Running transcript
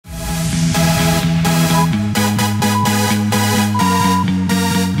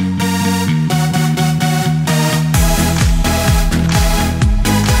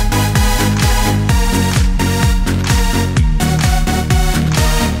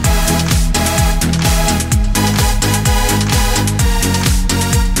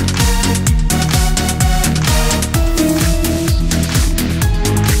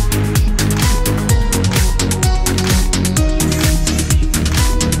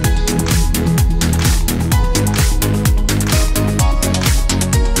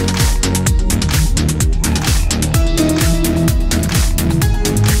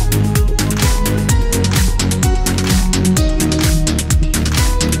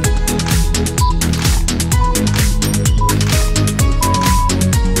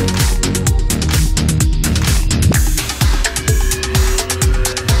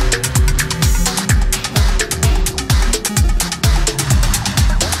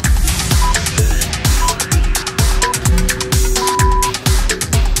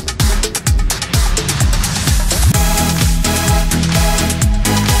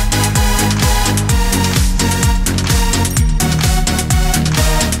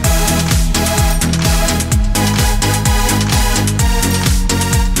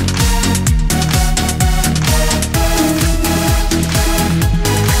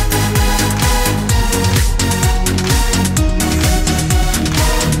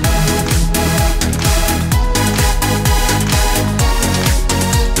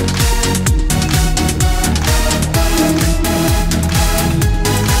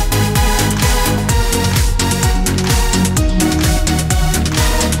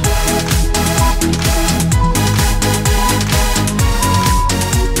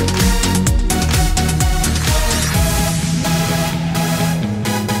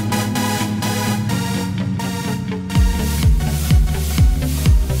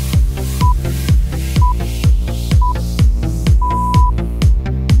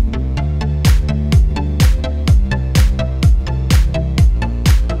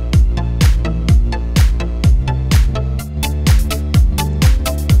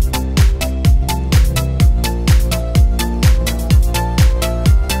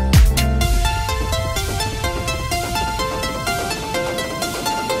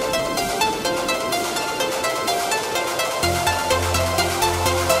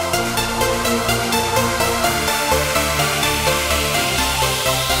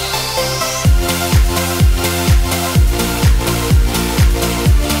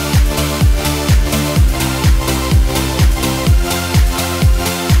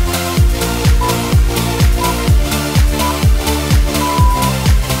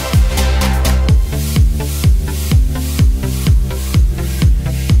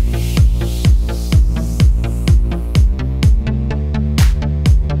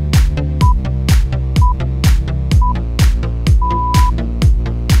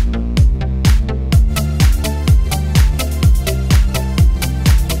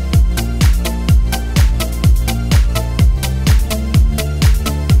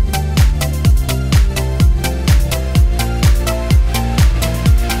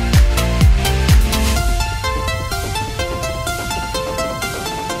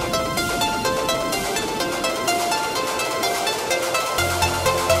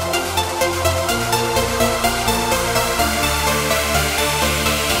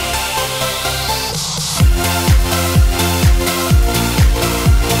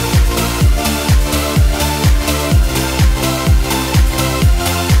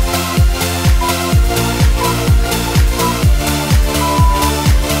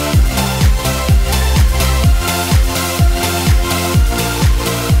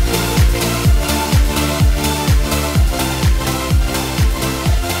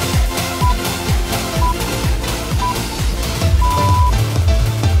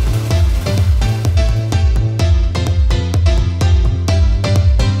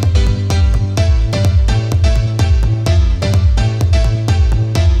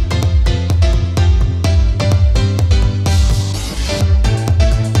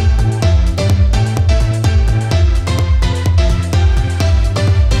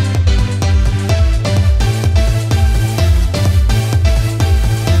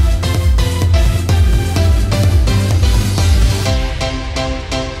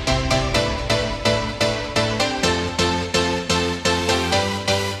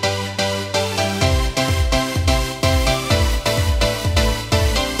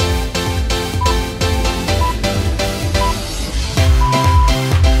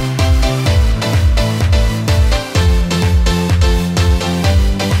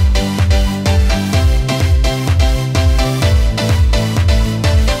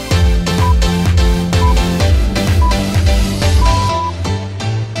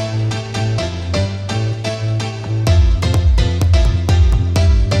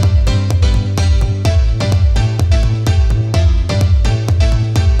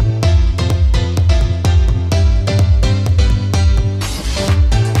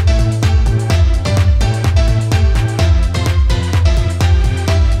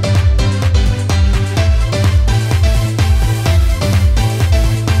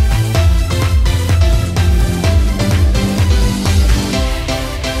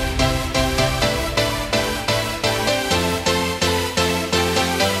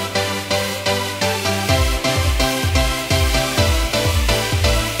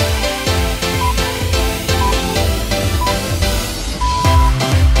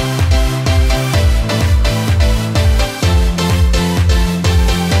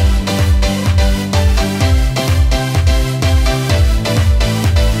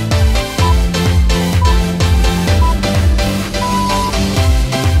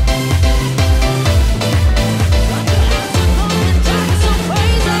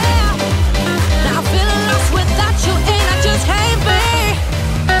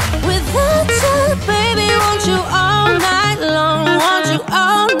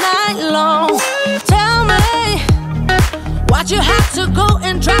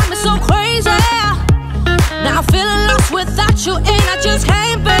just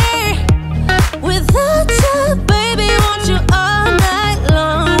can't be without you, baby. Want you all night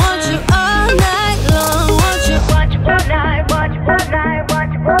long, want you all night long, want you. Watch all night, watch all night,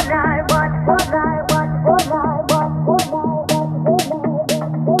 watch all night, watch all night, watch all night, watch all night,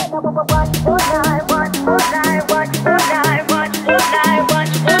 watch all night, watch all night, watch all night,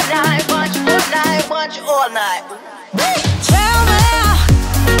 watch all night, watch all night, watch all night. Tell me,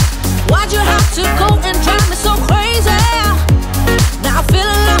 why'd you have to go and drive me so crazy? Now I'm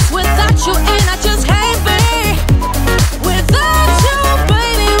feeling lost without you, and I just can't be without you,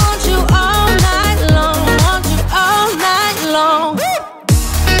 baby. Want you all night long, want you all night long.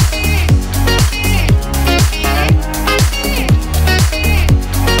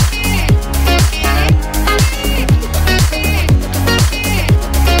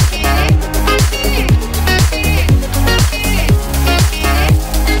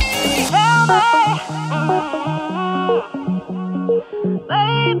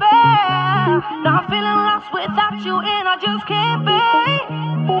 Baby, now I'm feeling lost without you, and I just can't be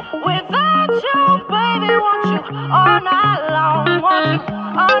without you, baby. Want you all night long, want you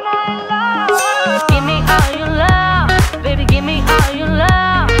all night long. Give me all your love, baby. Give me all your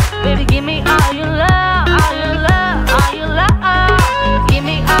love, baby. Give me all your love, all your love, all your love. Give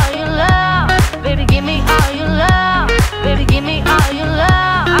me all your love, baby. Give me all your love, baby. Give me all your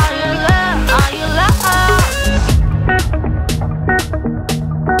love, all your love, all your love.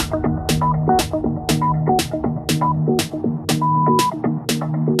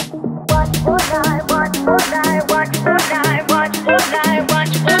 Watch all night, watch all night, watch all night, watch all night,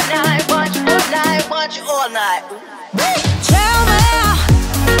 watch all night, watch all night, watch all night. Tell me,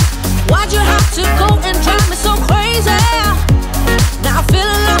 why'd you have to go and drive me so crazy? Now I'm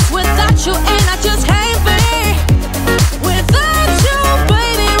feeling lost without you, and I just can't be without you,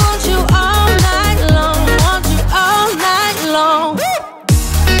 baby. Want you all night long, want you all night long.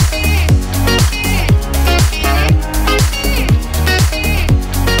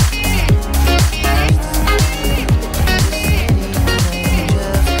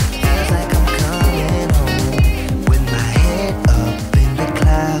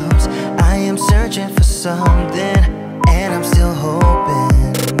 Something, and I'm still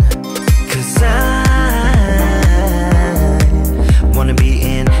hoping, 'cause I wanna be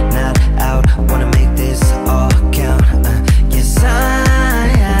in, not out, wanna make this all count. Yes, I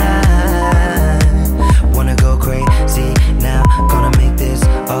wanna go crazy now, gonna make this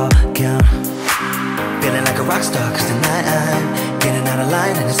all count. Feeling like a rock star, 'cause tonight I'm getting out of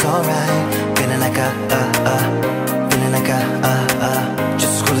line and it's alright. Feeling like feeling like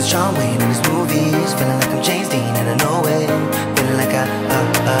just as cool as John Wayne in his movies. Feeling like I'm James Dean and I know it. Feeling like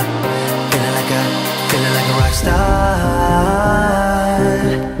feeling like a rock star.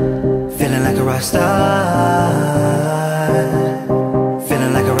 Feeling like a rock star.